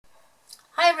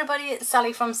everybody, it's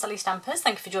Sally from Sallystampers.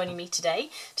 Thank you for joining me today.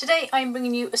 Today I'm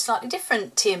bringing you a slightly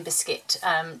different tea and biscuit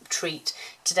treat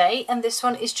today, and this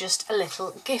one is just a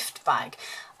little gift bag.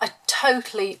 I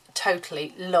totally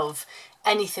love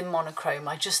anything monochrome.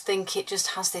 I just think it just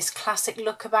has this classic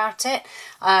look about it,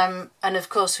 and of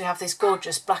course we have this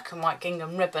gorgeous black and white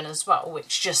gingham ribbon as well,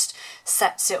 which just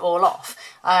sets it all off.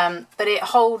 But it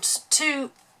holds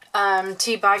two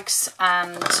tea bags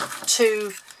and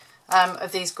two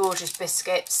of these gorgeous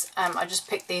biscuits. I just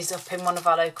picked these up in one of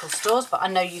our local stores, but I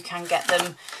know you can get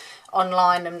them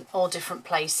online and all different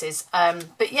places.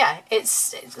 But yeah,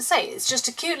 it's just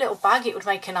a cute little bag. It would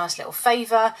make a nice little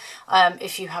favour.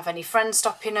 If you have any friends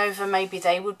stopping over, maybe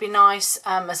they would be nice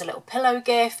as a little pillow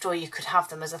gift, or you could have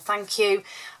them as a thank you.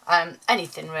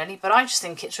 Anything really, but I just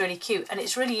think it's really cute and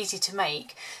it's really easy to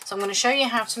make. So I'm going to show you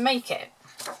how to make it.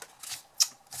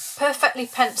 Perfectly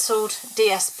penciled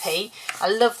DSP. I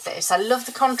love this. I love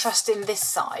the contrast in this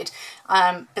side,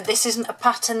 but this isn't a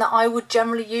pattern that I would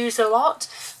generally use a lot,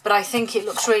 but I think it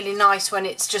looks really nice when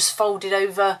it's just folded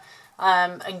over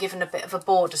and given a bit of a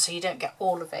border so you don't get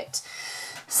all of it.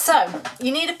 So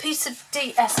you need a piece of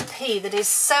DSP that is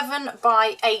 7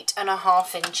 by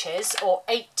 8.5 inches or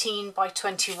 18 by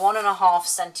 21.5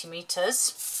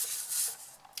 centimetres.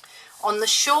 On the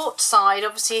short side,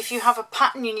 obviously if you have a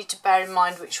pattern you need to bear in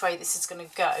mind which way this is going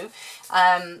to go.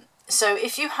 So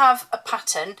if you have a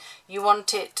pattern, you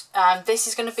want it, this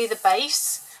is going to be the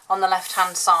base on the left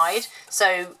hand side,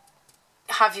 so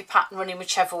have your pattern running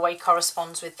whichever way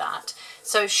corresponds with that.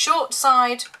 So short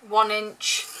side 1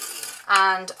 inch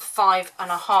and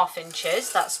 5.5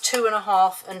 inches, that's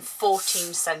 2.5 and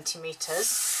 14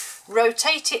 centimetres.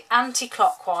 Rotate it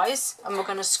anti-clockwise and we're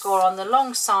going to score on the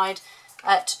long side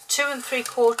at 2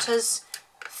 3/4,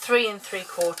 3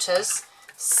 3/4,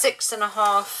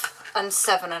 6.5 and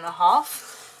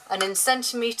 7.5, and in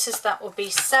centimetres that will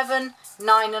be 7,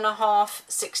 9.5,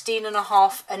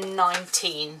 16.5 and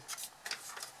 19.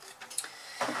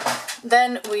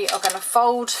 Then we are going to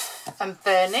fold and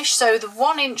burnish. So the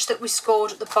 1 inch that we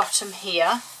scored at the bottom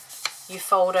here, you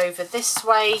fold over this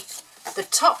way. The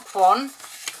top one,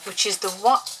 which is the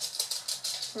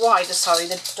wider, sorry,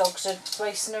 the dogs are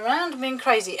racing around being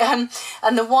crazy, and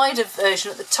the wider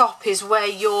version at the top is where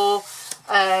your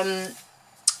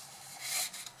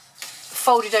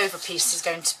folded over piece is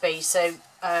going to be. So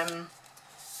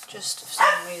just for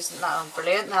some reason, oh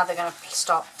brilliant, now they're going to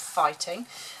start fighting.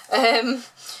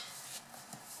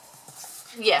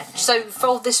 Yeah, so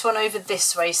fold this one over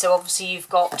this way, so obviously you've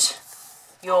got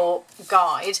your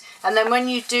guide, and then when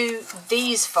you do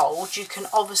these folds you can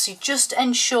obviously just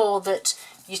ensure that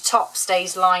your top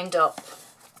stays lined up,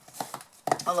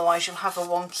 otherwise you'll have a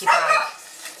wonky bag.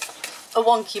 A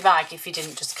wonky bag if you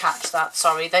didn't just catch that,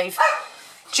 sorry. They've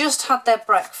just had their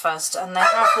breakfast and they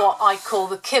have what I call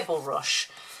the kibble rush.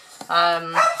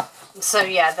 So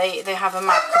yeah, they have a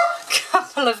mad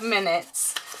couple of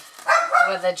minutes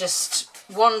where they're just,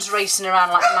 one's racing around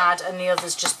like mad and the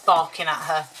other's just barking at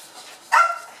her.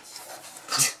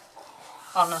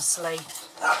 Honestly.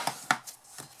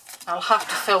 I'll have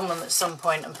to film them at some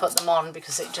point and put them on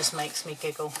because it just makes me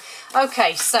giggle.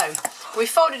 Okay, so we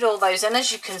folded all those, and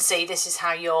as you can see, this is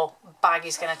how your bag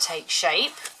is going to take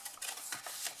shape.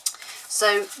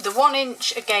 So the 1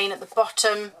 inch again at the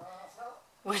bottom,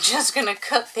 we're just going to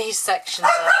cut these sections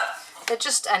up. They're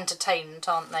just entertainment,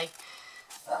 aren't they?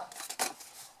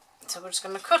 So we're just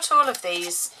going to cut all of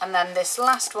these, and then this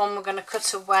last one we're going to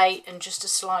cut away and just a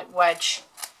slight wedge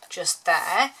just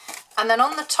there. And then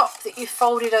on the top that you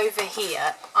folded over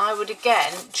here, I would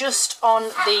again, just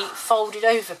on the folded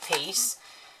over piece,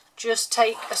 just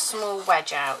take a small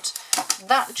wedge out.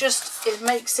 That just, it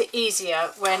makes it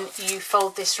easier when you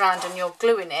fold this round and you're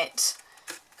gluing it,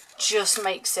 just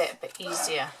makes it a bit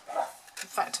easier. In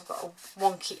fact, I've got a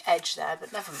wonky edge there,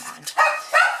 but never mind.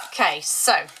 Okay,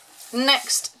 so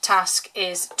next task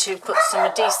is to put some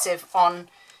adhesive on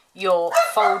your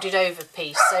folded over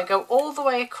piece. So go all the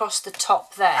way across the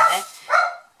top there,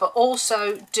 but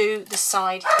also do the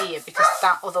side here because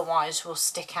that otherwise will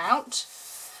stick out.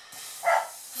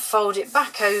 Fold it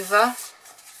back over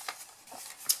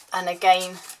and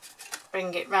again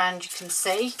bring it round, you can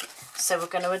see. So we're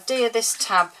going to adhere this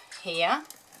tab here.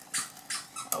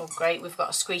 Oh great, we've got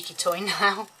a squeaky toy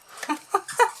now.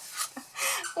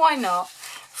 Why not?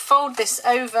 Fold this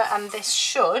over and this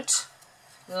should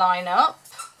line up.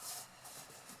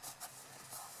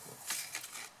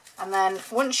 And then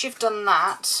once you've done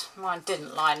that, mine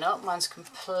didn't line up, mine's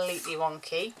completely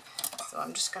wonky. So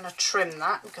I'm just going to trim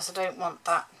that because I don't want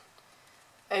that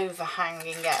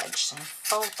overhanging edge. So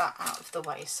fold that out of the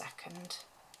way a second.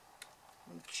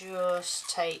 And just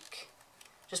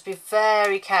Just be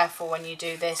very careful when you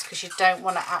do this, because you don't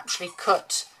want to actually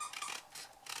cut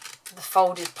the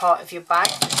folded part of your bag,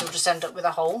 because you'll just end up with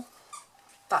a hole.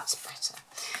 That's better.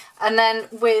 And then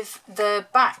with the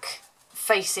back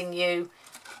facing you,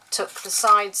 tuck the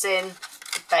sides in,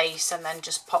 the base, and then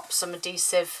just pop some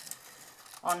adhesive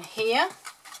on here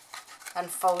and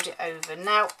fold it over.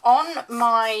 Now on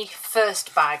my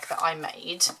first bag that I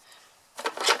made,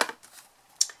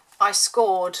 I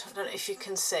scored, I don't know if you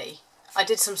can see, I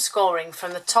did some scoring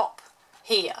from the top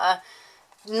here,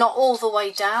 not all the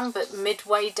way down but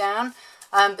midway down,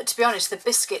 but to be honest the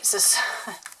biscuits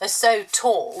are so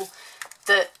tall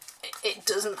that it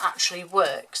doesn't actually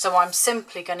work, so I'm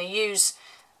simply going to use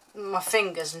my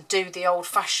fingers and do the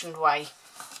old-fashioned way,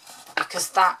 because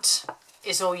that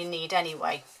is all you need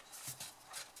anyway.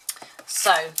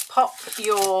 So pop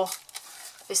your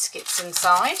biscuits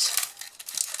inside,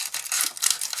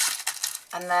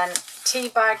 and then tea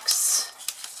bags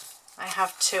I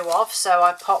have 2 of, so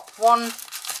I pop one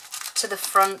to the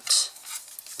front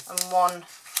and one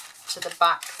to the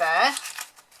back there.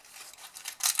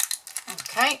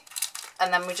 Okay,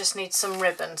 and then we just need some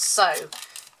ribbons, so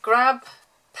grab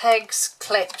pegs,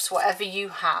 clips, whatever you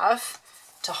have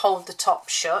to hold the top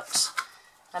shut,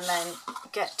 and then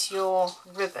get your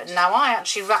ribbon. Now I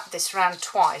actually wrapped this round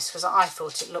twice because I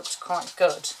thought it looked quite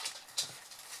good.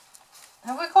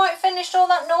 Have we quite finished all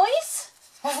that noise?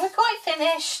 Have we quite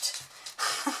finished?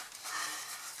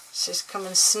 She's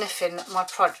coming sniffing at my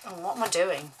project. Oh, what am I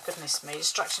doing? Goodness me,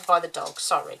 distracted by the dog,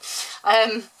 sorry.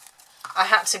 I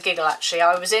had to giggle actually.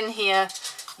 I was in here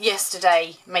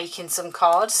yesterday making some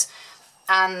cards,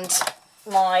 and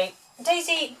my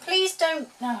Daisy, please don't,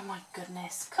 oh my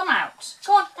goodness, come out,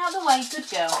 go on, out of the way, good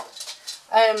girl.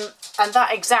 And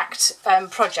that exact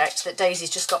project that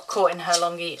Daisy's just got caught in her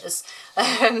long ears,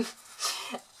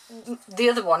 the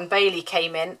other one, Bailey,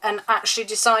 came in and actually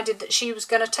decided that she was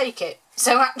going to take it,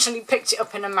 so actually picked it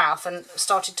up in her mouth and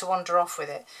started to wander off with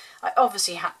it. I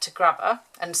obviously had to grab her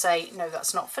and say, no,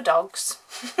 that's not for dogs,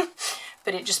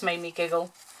 but it just made me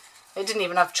giggle. It didn't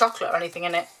even have chocolate or anything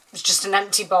in it. It was just an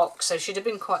empty box, so she'd have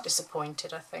been quite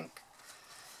disappointed, I think.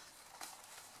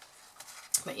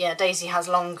 But yeah, Daisy has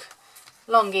long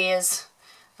ears,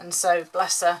 and so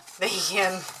bless her,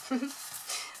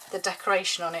 the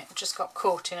decoration on it just got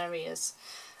caught in her ears.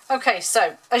 Okay,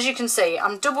 so as you can see,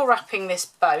 I'm double wrapping this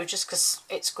bow just because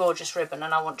it's gorgeous ribbon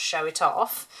and I want to show it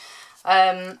off.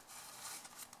 And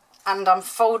I'm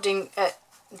folding it,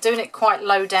 doing it quite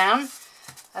low down,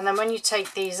 and then when you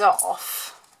take these off,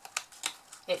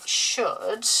 it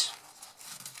should,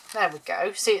 there we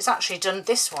go, see it's actually done,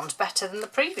 this one's better than the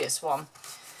previous one.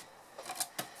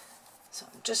 So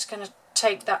I'm just going to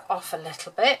take that off a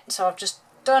little bit. So I've just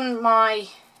done my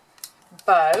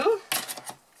bow,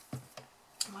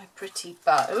 my pretty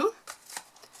bow.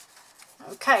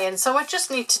 Okay, and so I just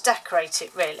need to decorate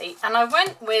it really, and I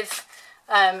went with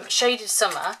Shaded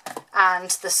Summer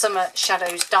and the Summer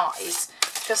Shadows dies,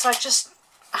 because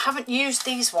I haven't used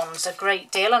these ones a great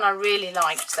deal and I really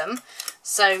liked them.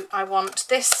 So I want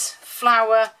this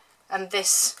flower and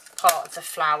this part of the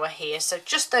flower here, so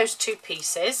just those 2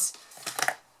 pieces.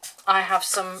 I have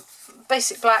some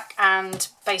basic black and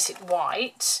basic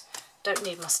white. Don't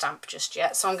need my stamp just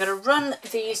yet, so I'm going to run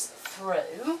these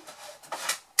through.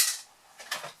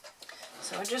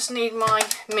 So I just need my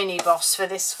mini boss for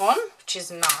this one, which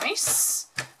is nice.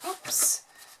 Oops,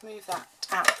 move that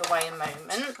out of the way a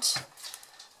moment.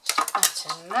 That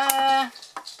in there.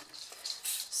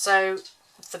 So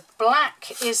the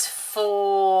black is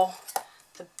for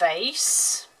the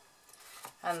base,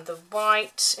 and the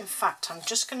white, in fact I'm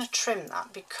just going to trim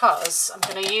that because I'm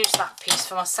going to use that piece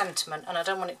for my sentiment and I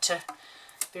don't want it to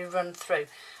be run through.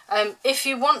 If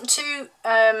you want to,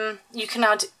 you can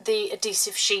add the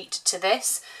adhesive sheet to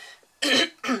this.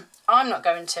 I'm not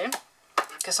going to,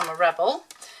 because I'm a rebel,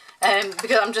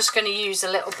 because I'm just going to use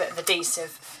a little bit of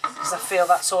adhesive because I feel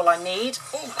that's all I need.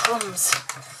 Oh, crumbs.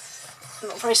 I'm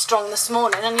not very strong this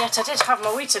morning, and yet I did have my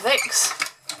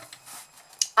Weetabix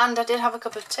and I did have a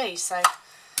cup of tea, so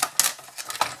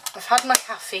I've had my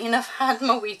caffeine, I've had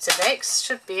my Weetabix,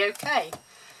 should be okay.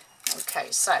 Okay,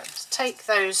 so let's take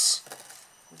those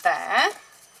there,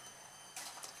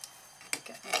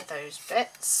 get rid of those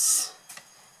bits,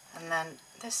 and then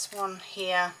this one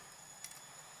here,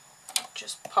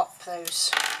 just pop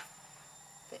those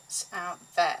bits out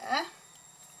there.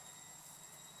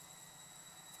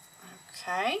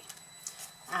 Okay,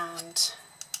 and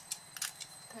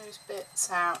those bits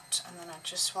out, and then I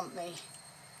just want the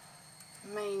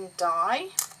main die.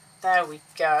 There we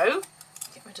go.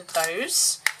 Get rid of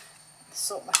those.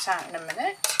 Sort that out in a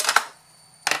minute.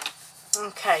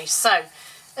 Okay, so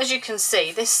as you can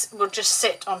see, this will just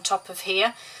sit on top of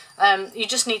here. You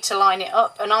just need to line it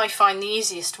up, and I find the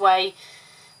easiest way,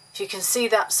 if you can see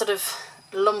that sort of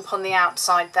lump on the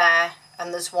outside there,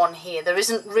 and there's one here, there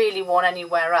isn't really one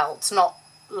anywhere else, not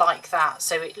like that,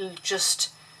 so it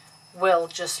will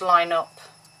just line up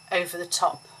over the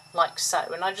top like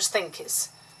so, and I just think it's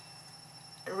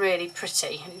really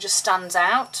pretty and it just stands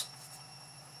out.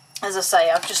 As I say,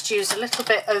 I've just used a little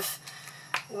bit of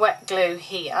wet glue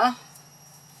here,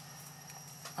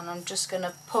 and I'm just going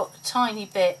to put a tiny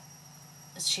bit,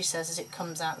 as she says, as it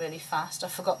comes out really fast. I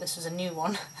forgot this was a new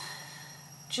one.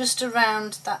 Just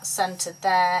around that centre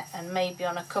there, and maybe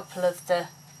on a couple of the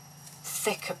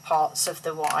thicker parts of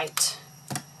the white.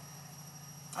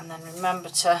 And then remember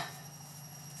to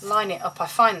line it up. I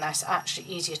find that's actually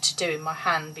easier to do in my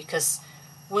hand, because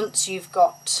once you've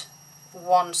got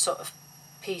one sort of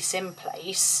piece in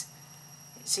place,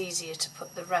 it's easier to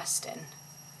put the rest in.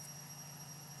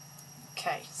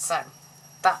 Okay, so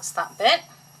that's that bit.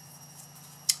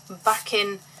 Back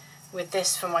in with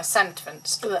this for my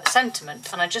sentiment,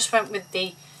 and I just went with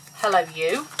the Hello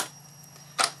You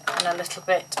and a little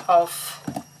bit of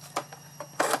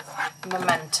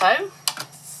Memento.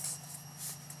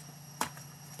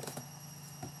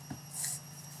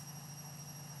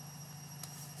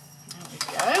 There we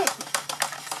go.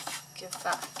 Give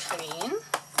that a clean.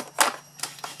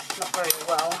 Not very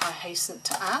well, I hasten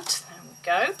to add. There we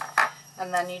go.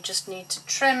 And then you just need to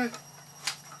trim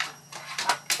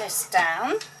this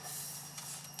down.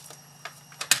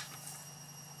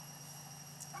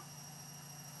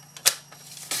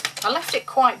 I left it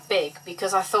quite big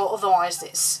because I thought otherwise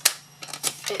it's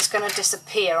going to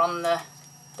disappear on the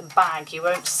bag, you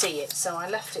won't see it, so I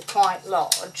left it quite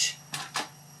large.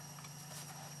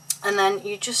 And then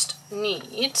you just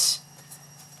need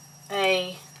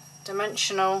a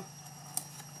dimensional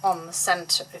on the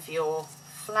centre of your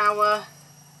flower,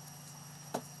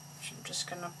 which I'm just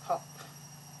going to pop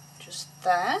just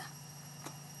there,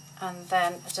 and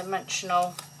then a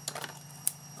dimensional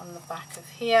on the back of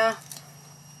here,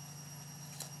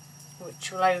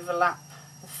 which will overlap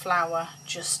the flower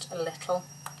just a little.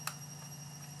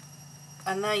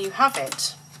 And there you have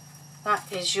it.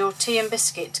 That is your Tea and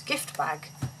Biscuit gift bag.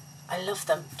 I love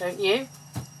them, don't you?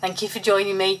 Thank you for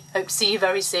joining me. Hope to see you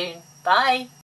very soon. Bye.